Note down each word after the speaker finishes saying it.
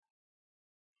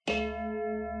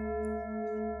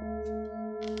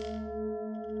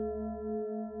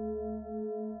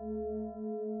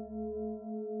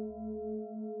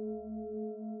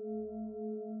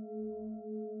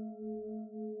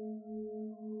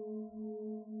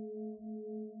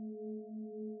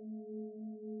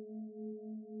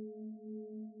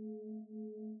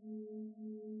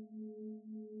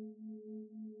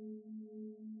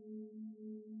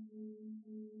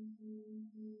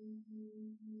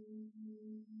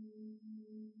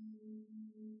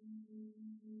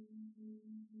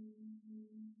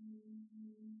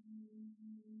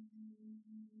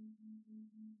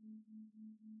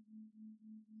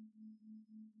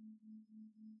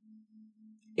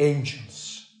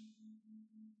angels.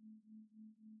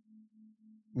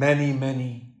 Many,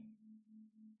 many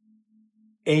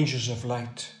angels of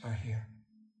light are here.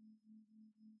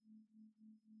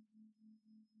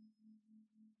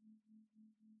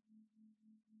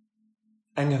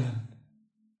 Engelen.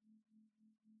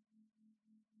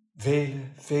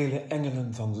 Vele, vele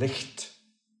engelen van licht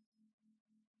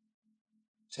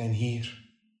zijn hier.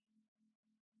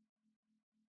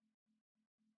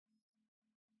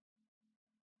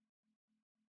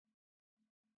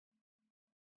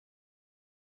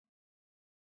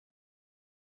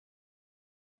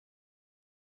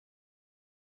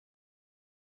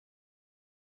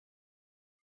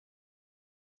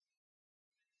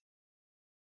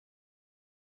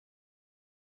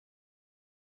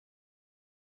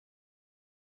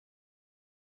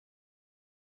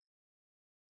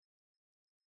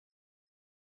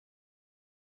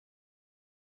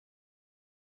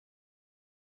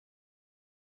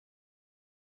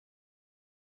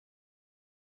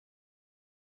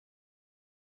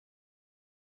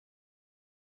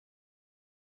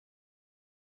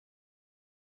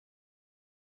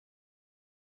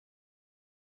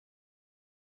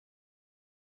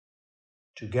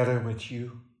 Together with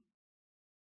you,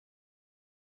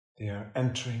 they are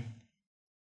entering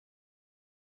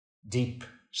deep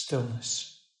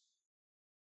stillness.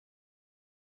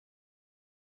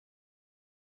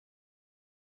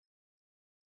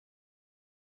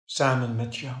 Samen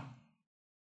met jou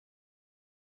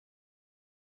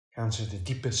gaan ze de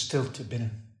diepe stilte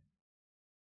binnen.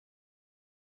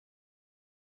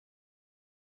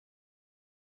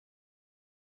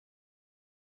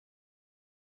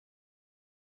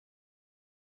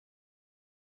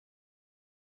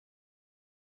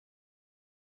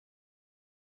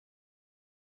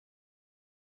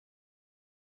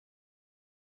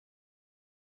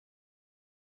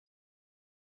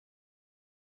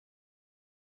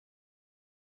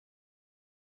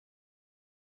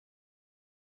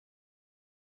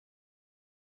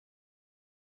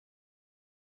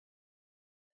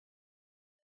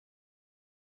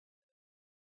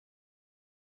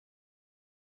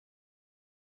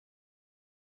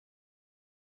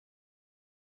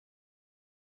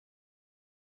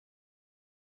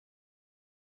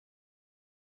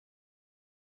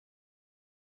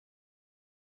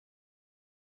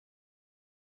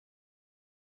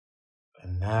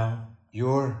 And now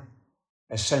your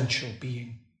essential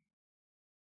being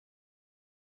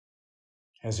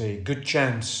has a good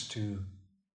chance to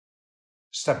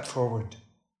step forward.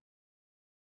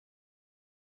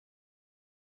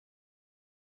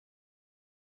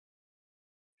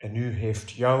 En nu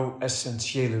heeft jouw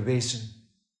essentiële wezen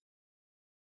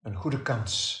een goede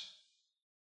kans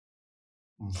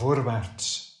om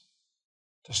voorwaarts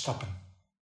te stappen.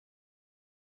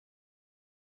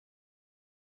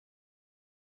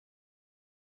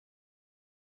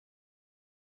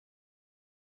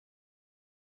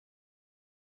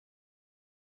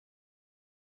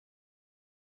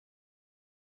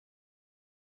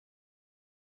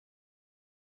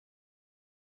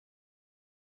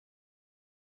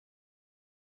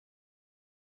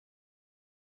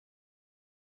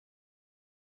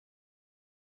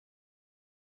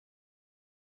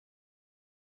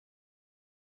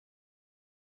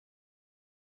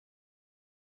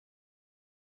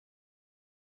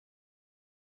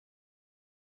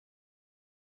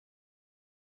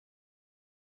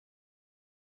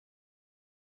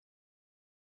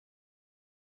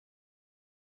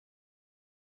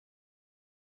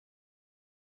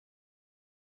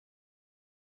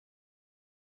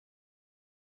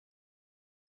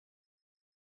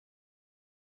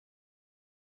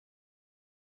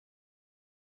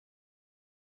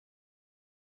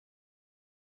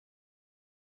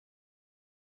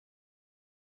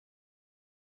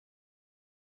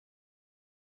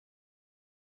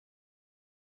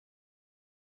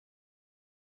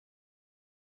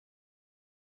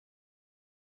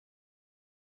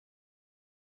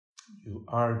 You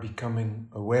are becoming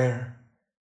aware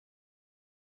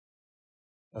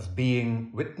of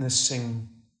being witnessing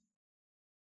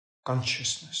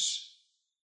consciousness.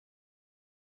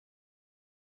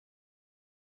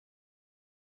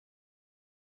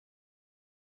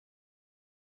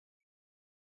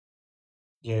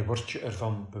 Jij wordt je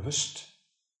ervan bewust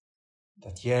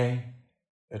dat jij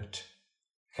het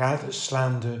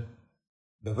gadeslaande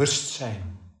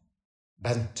bewustzijn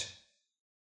bent.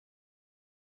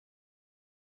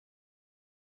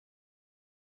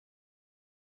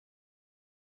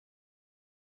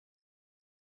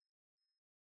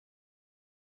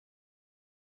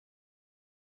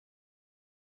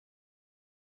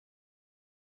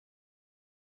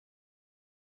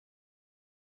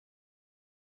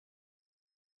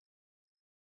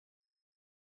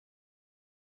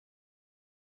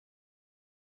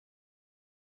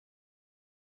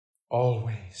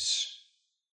 always,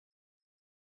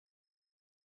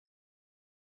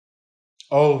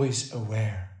 always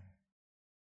aware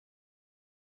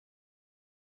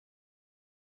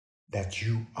that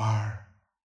you are.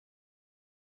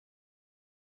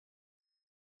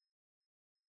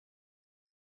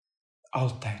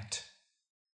 Altijd,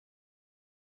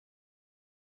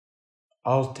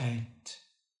 altijd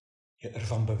je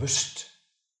ervan bewust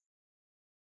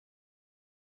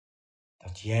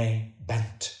dat jij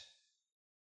bent.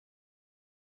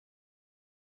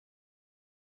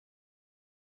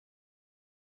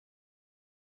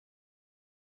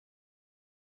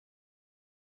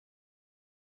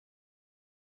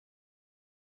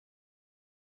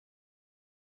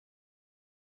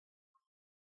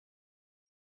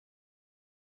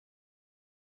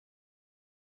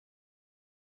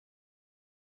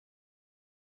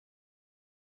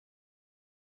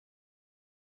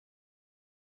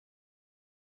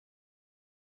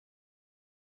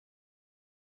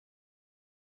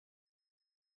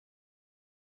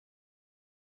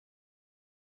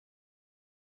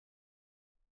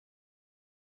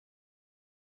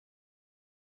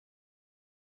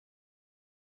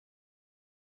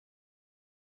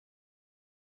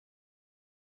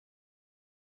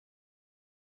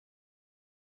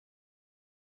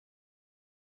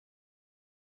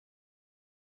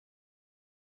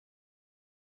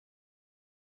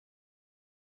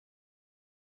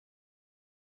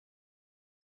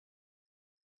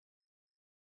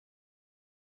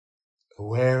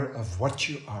 Aware of what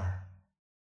you are.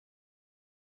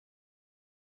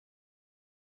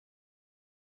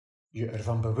 Je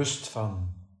ervan bewust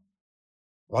van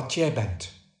wat jij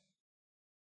bent.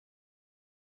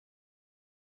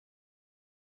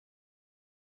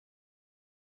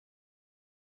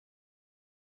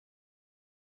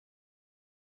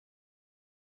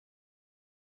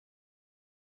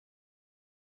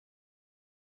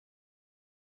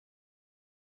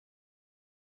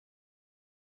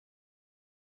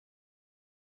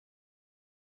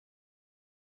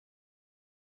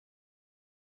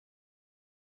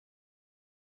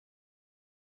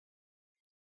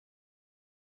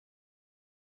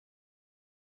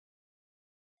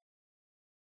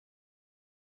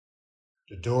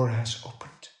 The door has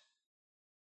opened.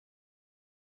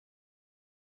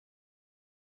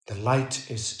 The light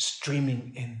is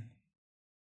streaming in.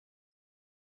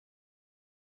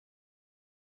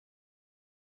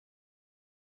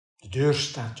 De deur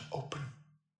staat open.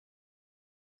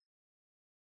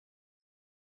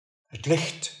 Het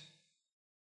licht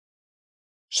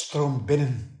stroomt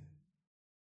binnen.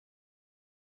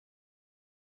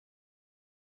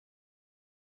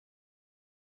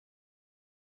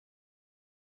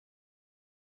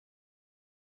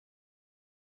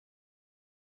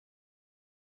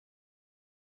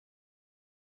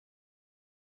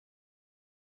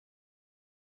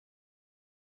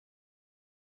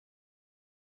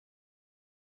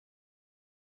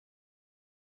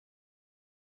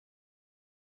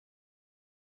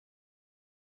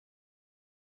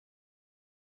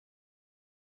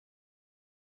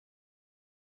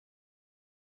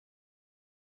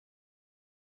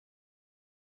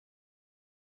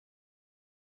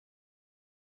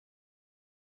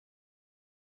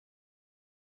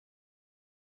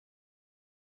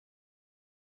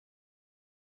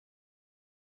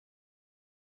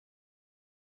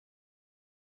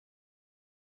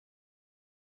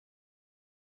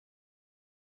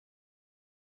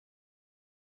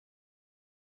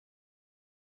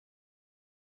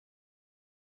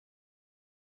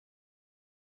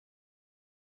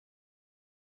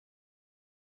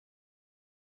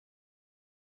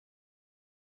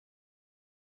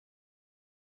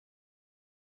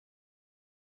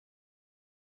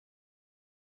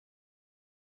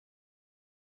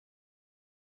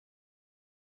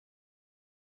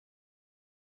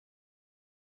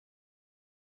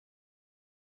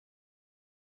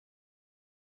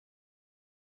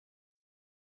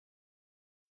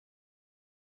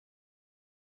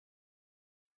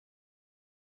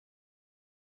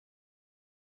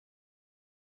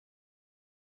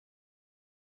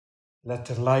 Let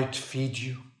the light feed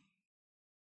you.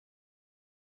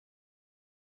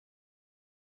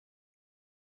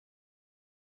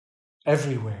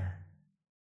 Everywhere.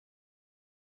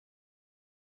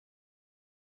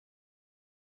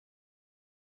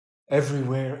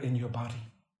 Everywhere in your body.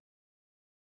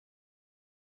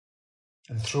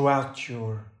 And throughout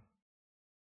your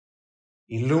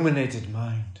illuminated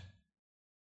mind.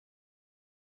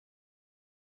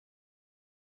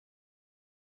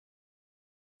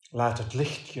 Laat het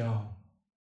licht jou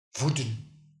voeden.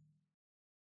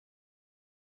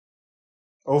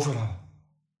 Overal.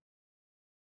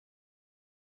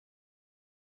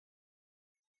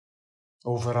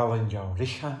 overal in jouw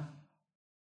lichaam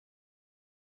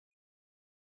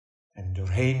en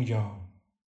doorheen jouw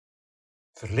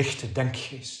verlichte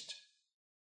denkgeest.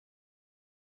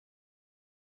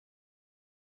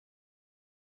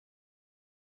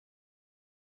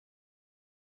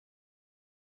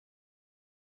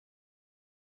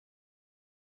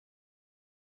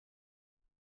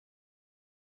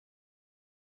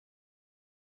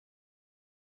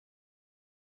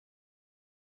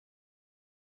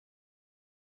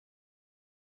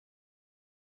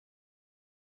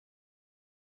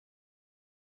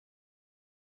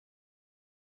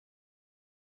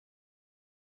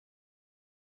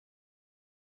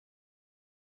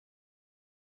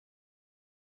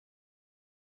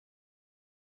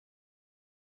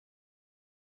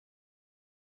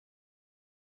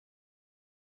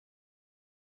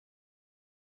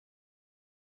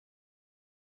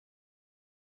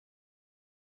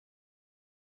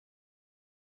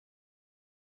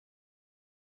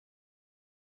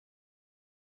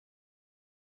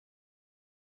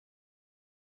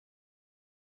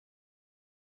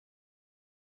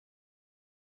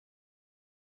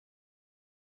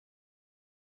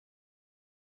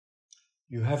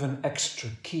 You have an extra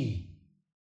key.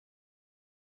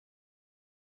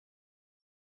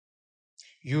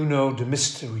 You know the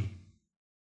mystery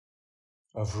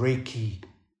of Reiki.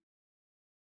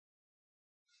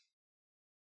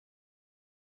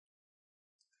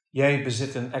 Jij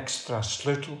bezit een extra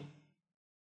sleutel.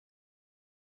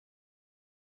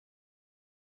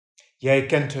 Jij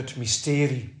kent het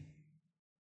mysterie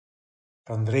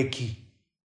van Reiki.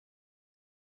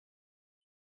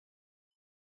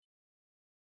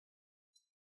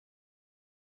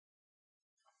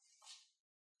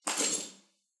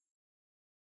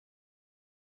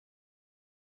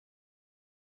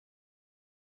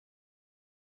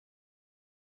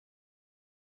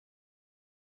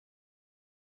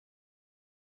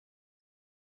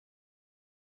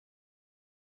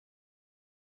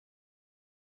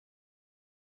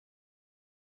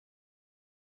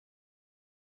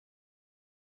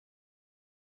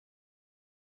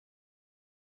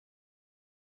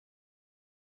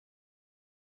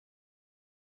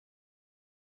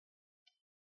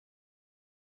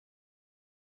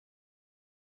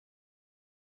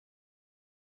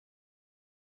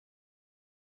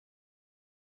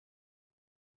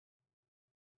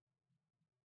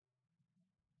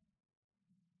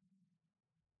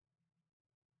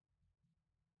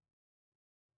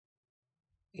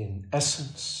 In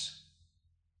essence,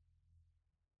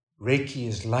 Reiki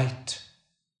is light.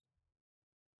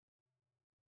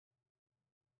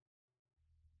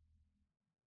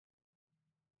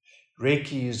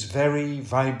 Reiki is very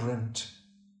vibrant,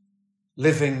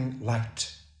 living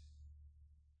light.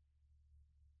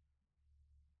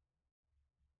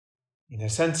 In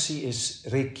essentie is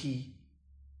Reiki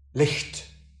licht.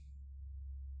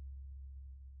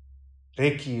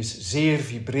 Reiki is zeer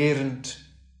vibrerend,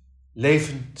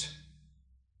 levend,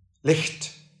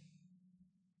 licht.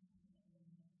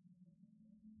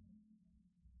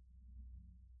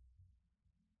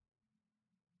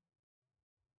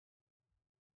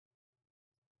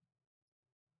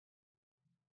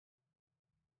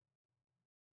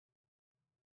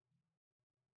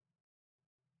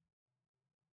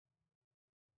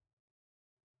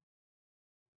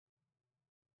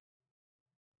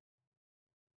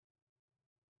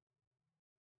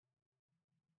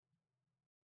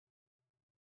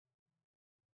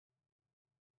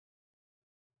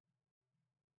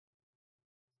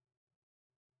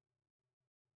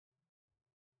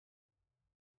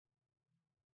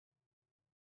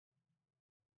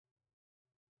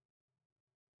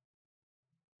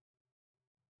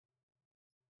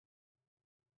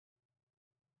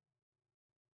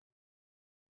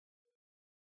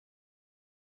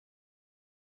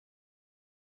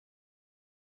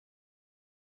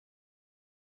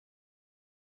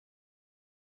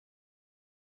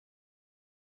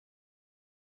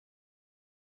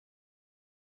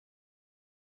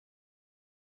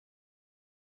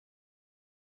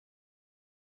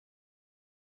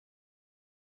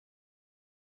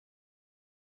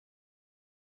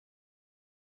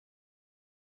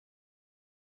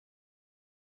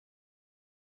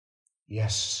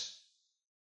 Yes.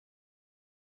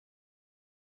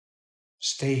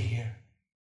 Stay here.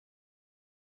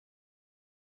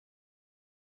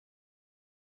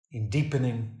 In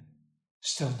deepening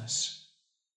stillness.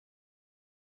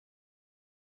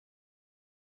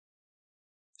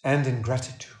 And in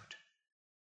gratitude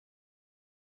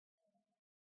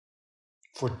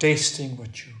for tasting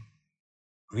what you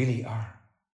really are.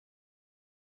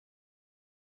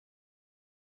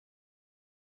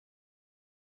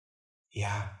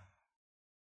 Ja,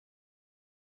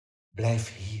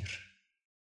 blijf hier.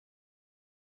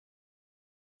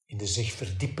 In de zich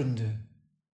verdiepende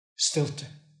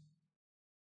stilte.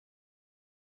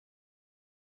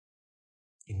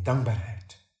 In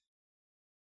dankbaarheid.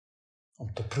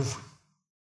 Om te proeven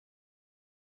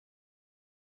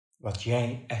wat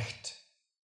jij echt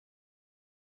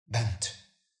bent.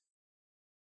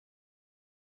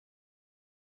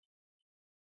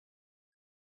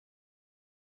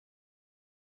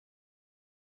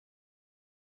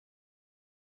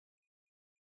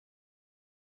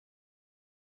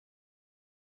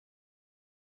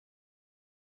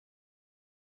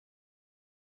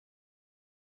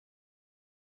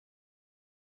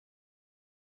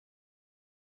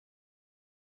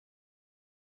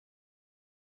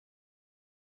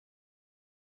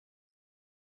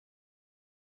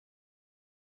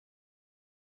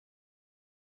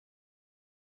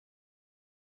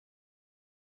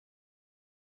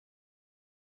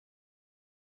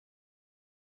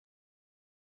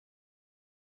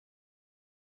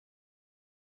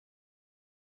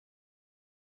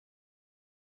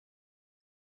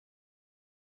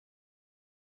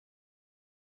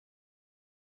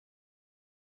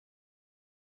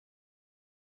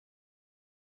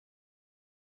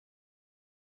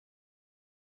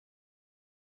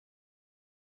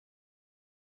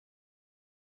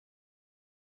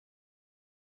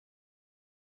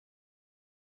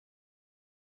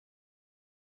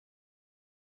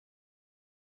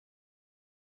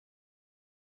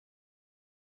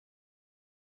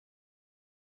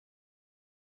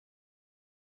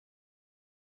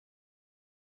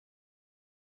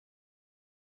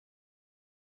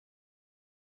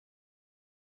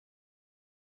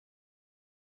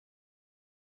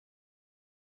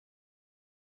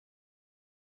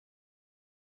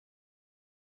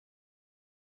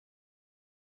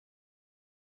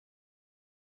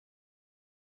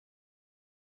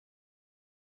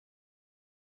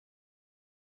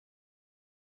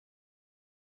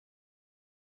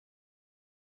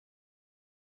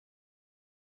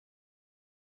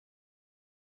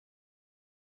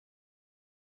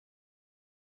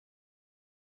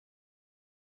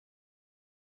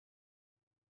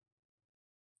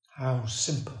 How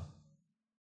simple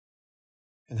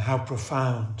and how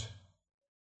profound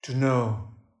to know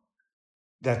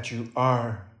that you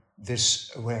are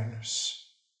this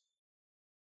awareness.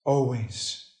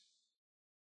 Always.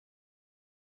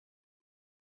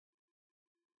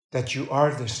 That you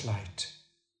are this light.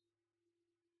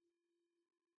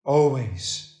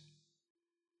 Always.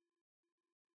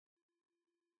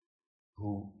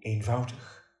 Hoe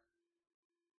eenvoudig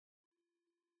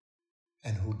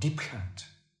en hoe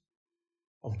diepgaand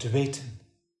om te weten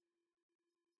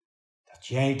dat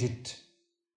jij dit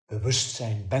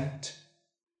bewustzijn bent.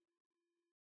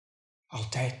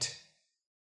 Altijd.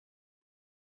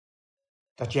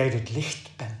 Dat jij dit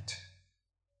licht bent.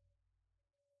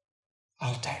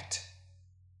 Altijd.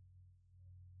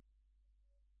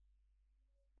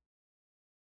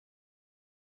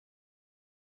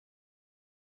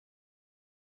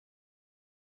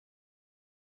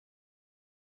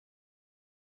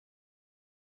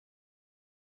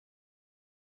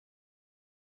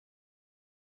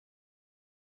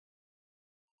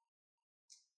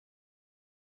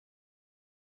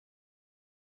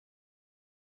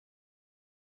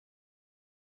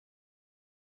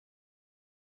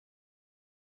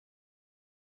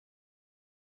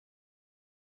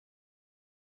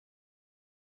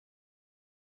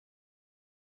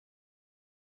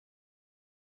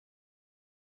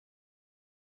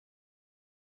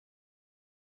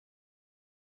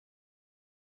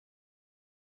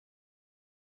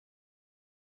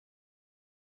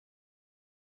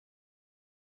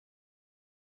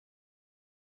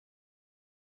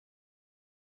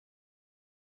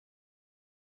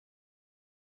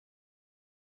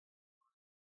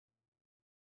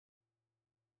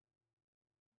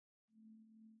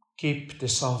 Keep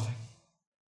dissolving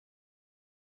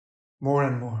more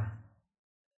and more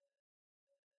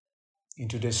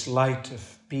into this light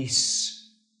of peace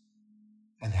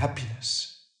and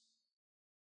happiness.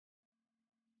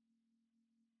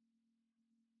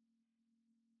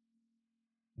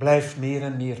 Blijf meer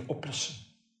en meer oplossen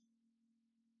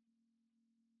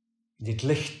in dit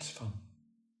licht van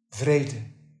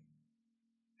vrede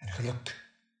en geluk.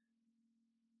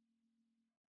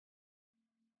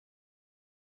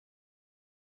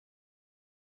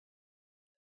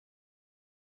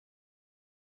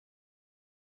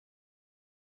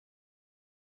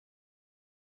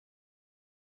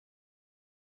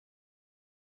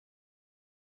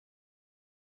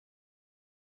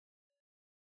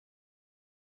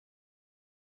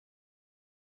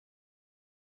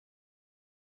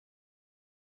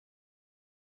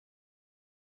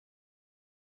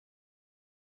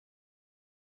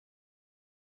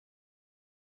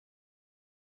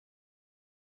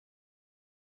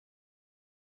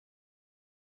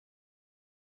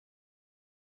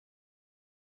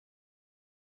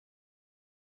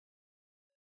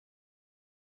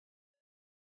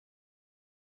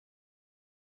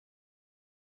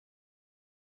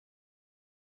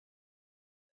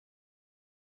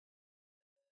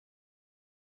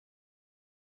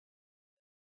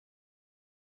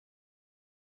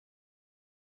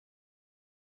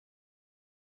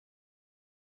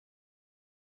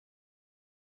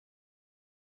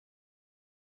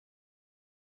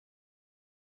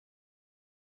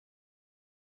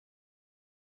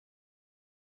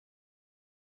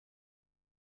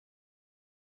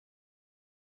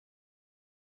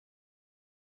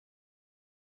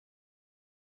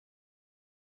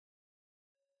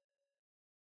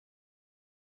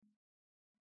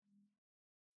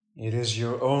 It is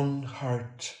your own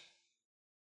heart,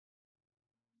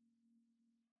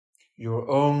 your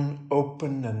own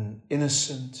open and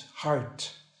innocent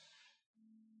heart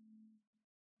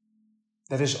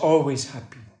that is always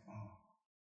happy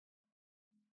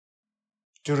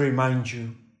to remind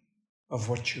you of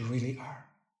what you really are.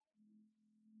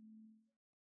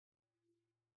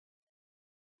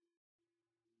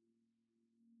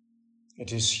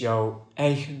 Het is jouw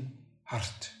eigen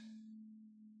hart.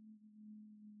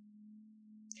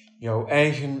 Jouw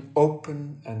eigen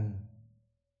open en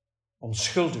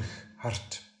onschuldig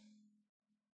hart.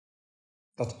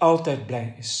 Dat altijd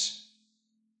blij is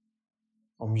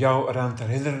om jou eraan te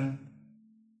herinneren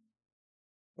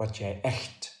wat jij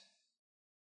echt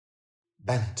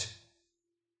bent.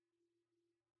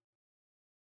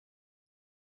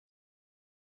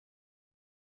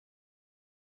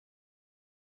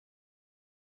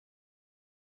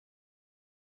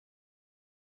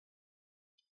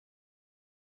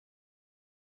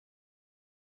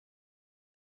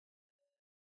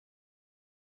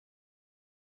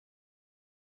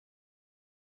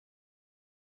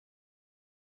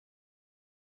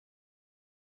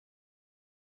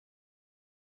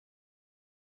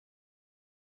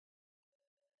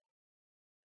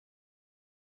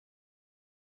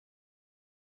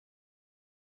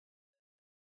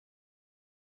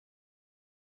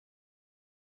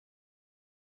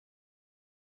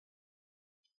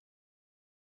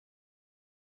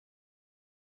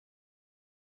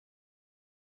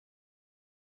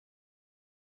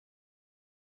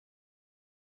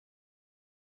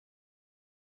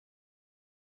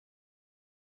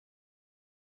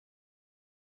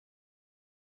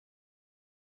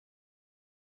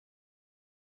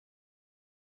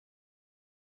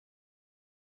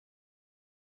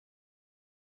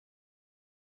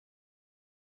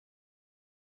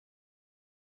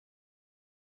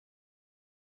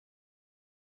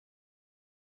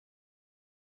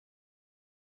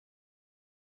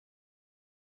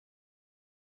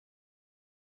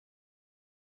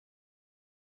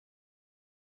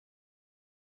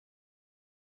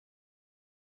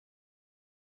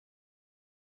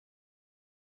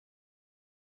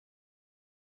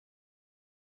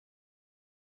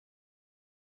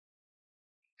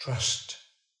 Trust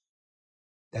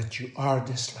that you are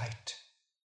this light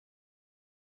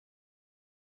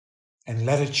and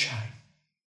let it shine.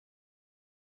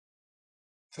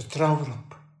 Vertrouw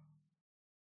erop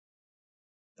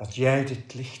dat jij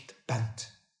dit licht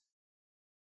bent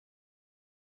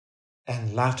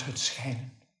en laat het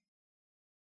schijnen.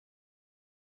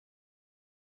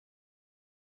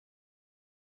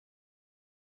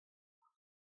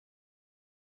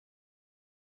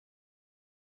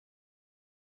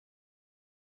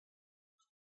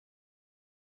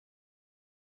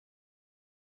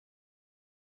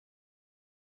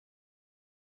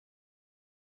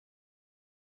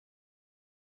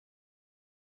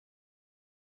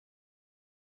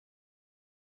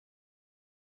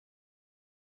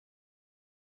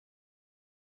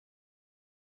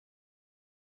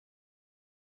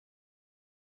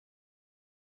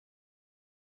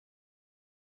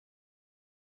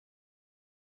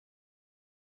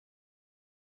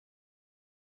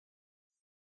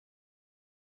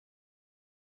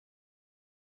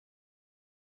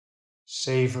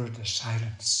 Savor the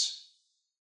silence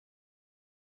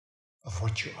of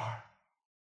what you are.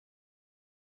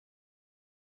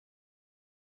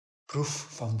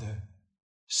 Proef van de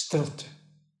stilte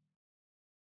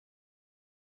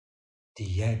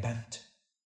die jij bent.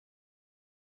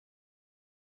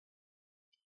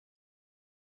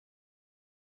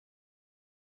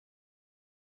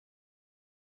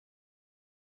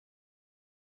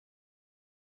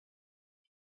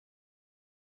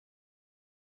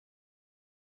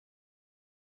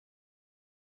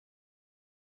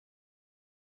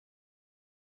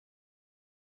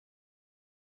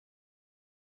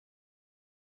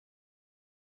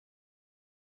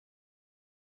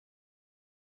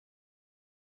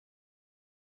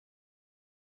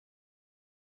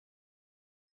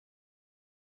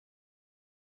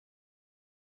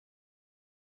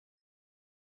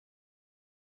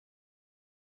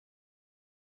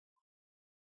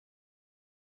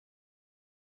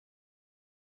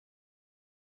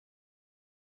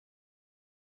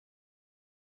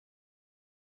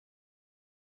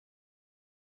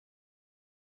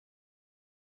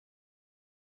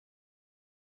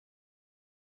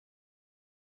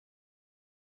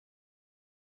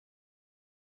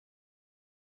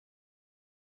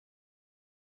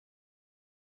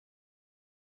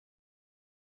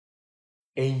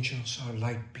 Angels are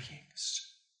light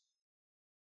beings.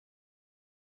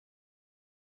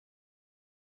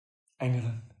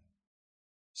 Engelen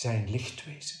zijn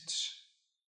lichtwezens.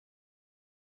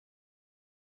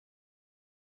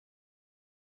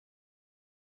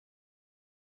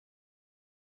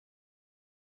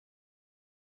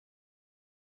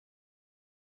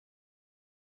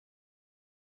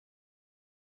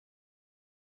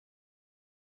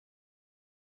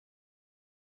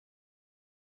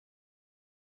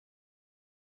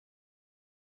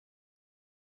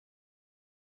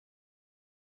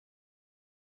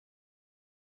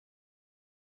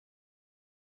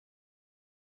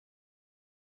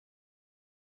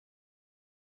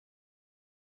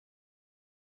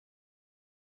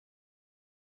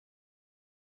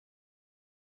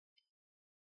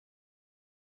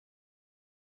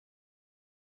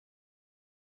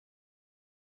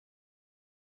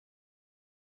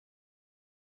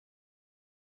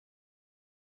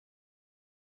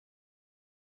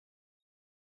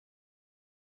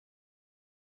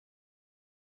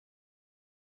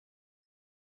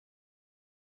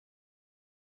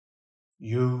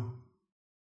 You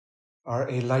are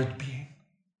a light being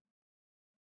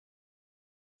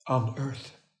on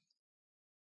earth.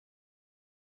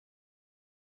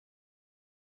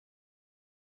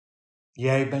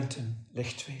 Jij bent een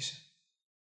lichtwezen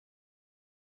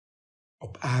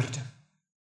op aarde.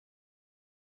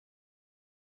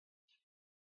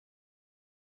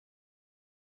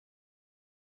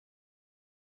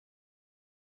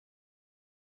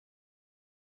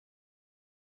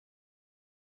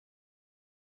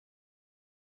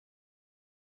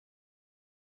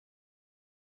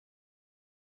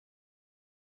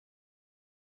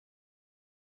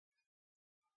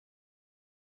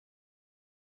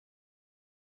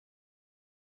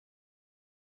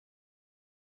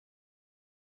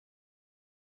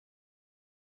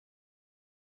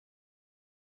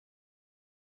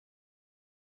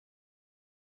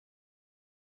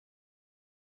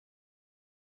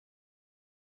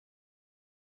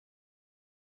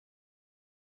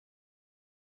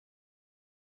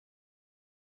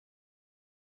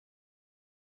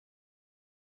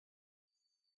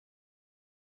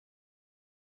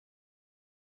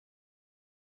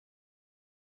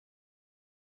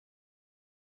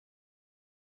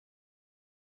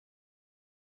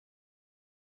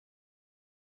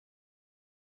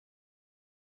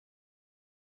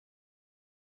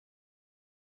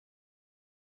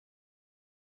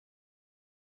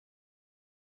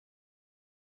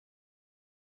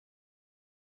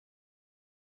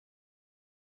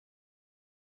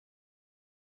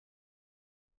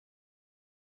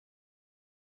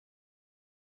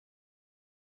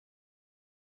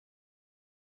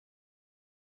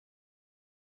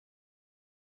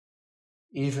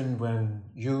 Even when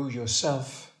you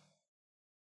yourself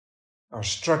are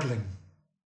struggling,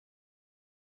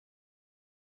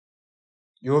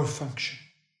 your function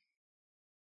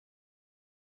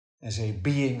as a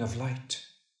being of light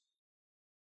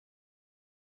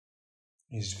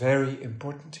is very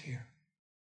important here.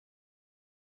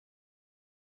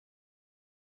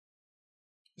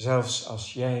 Zelfs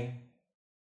als jij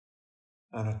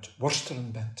aan het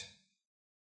worstelen bent,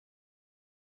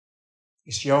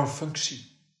 is jouw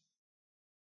functie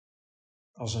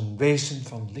als een wezen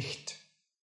van licht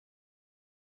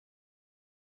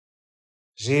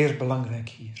zeer belangrijk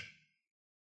hier.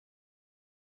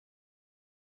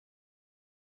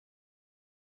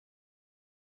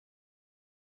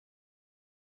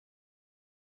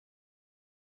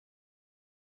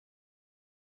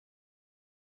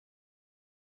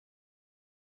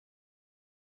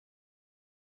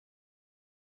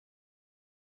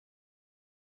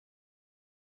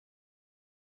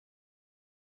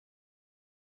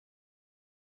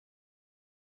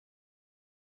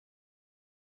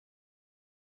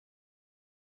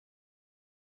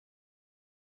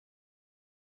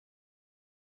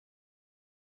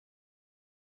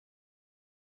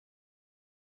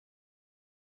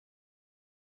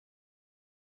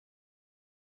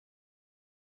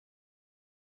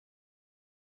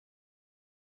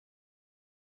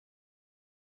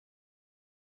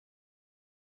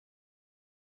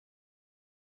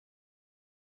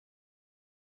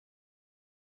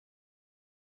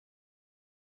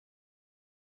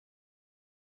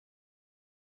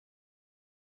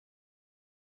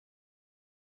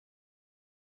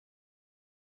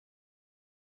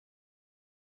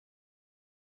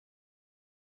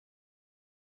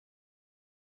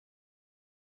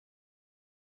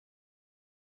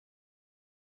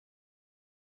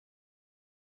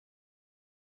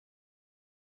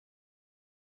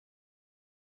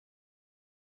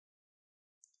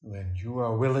 When you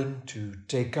are willing to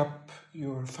take up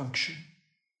your function,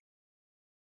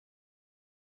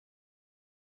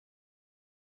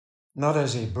 not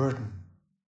as a burden,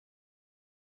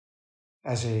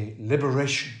 as a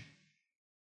liberation.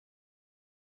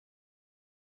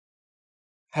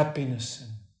 Happiness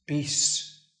and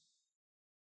peace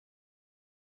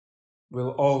will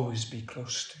always be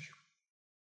close to you.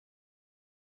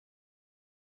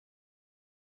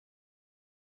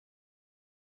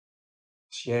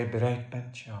 Als jij bereid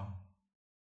bent jouw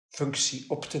functie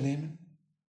op te nemen,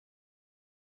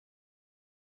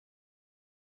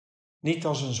 niet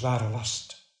als een zware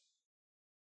last,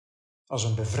 als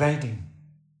een bevrijding,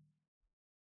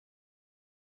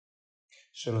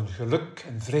 zullen geluk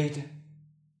en vrede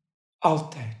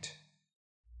altijd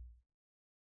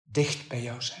dicht bij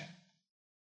jou zijn.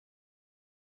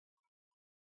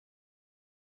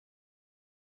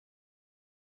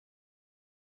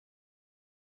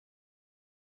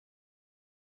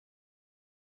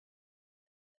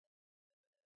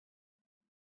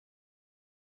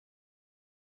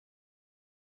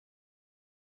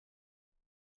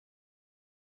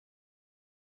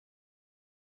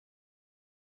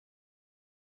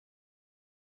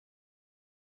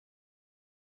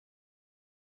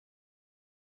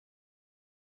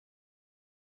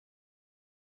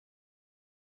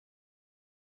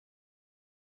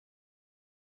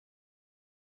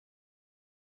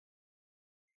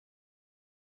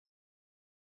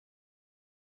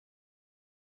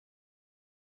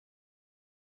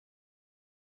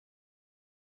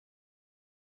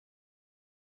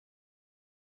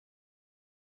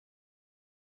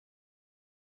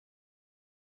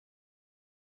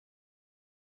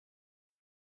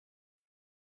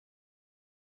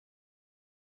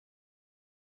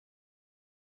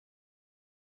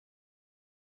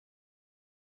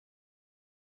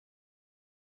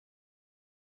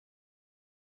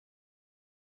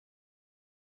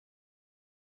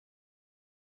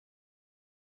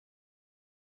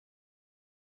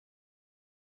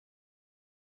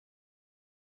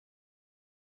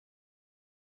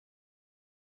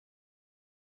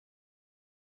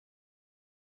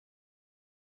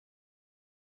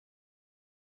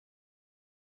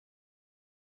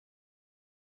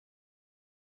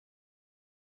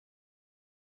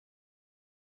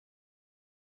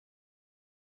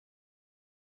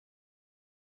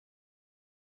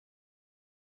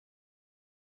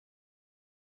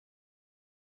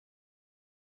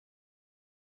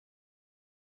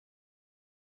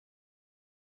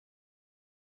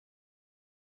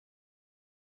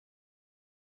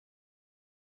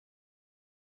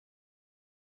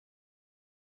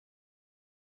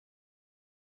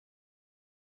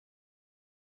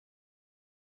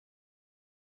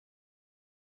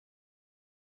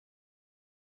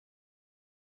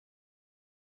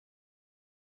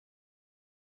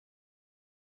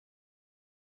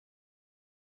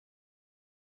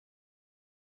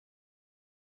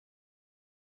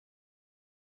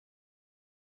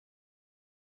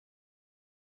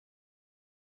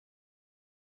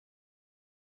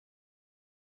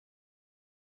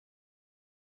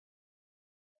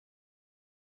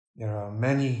 There are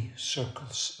many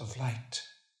circles of light,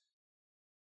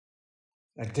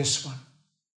 like this one,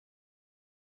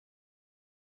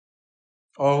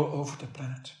 all over the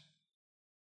planet.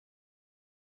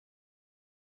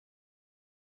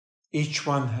 Each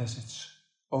one has its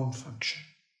own function.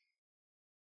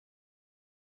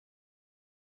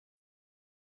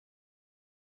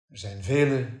 Er zijn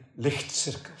vele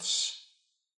lichtcirkels,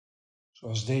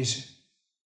 zoals deze,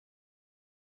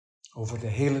 over de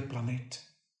hele planeet.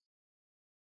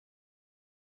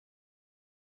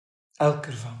 Elk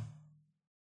ervan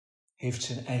heeft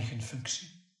zijn eigen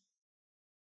functie.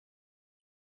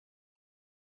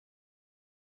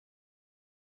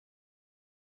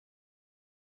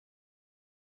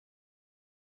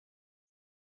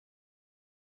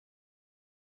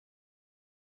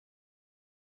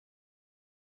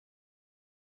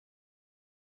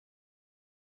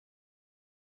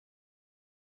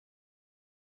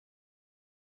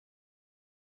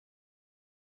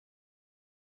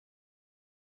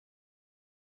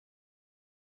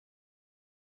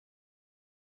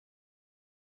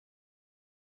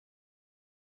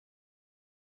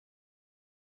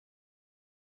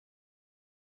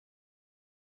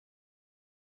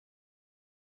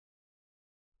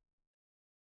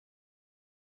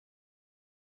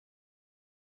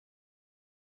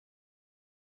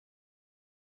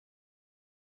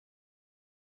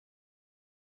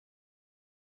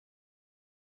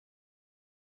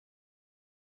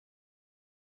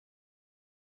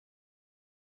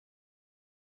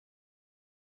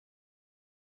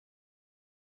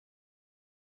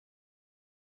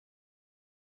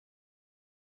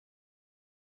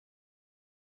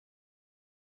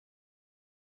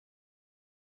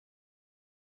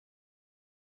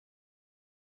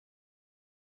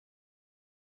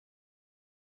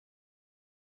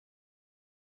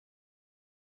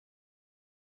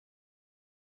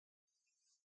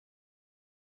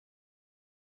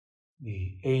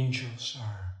 The angels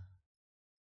are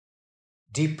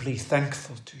deeply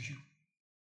thankful to you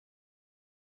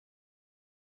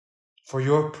for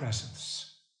your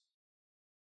presence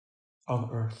on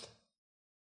earth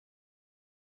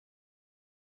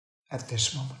at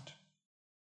this moment.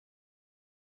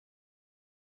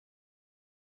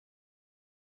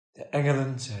 De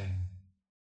engelen zijn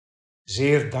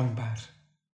zeer dankbaar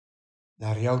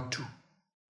naar jou toe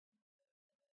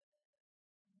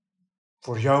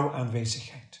voor jouw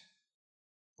aanwezigheid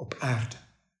op aarde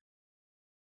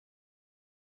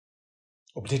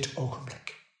op dit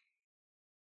ogenblik.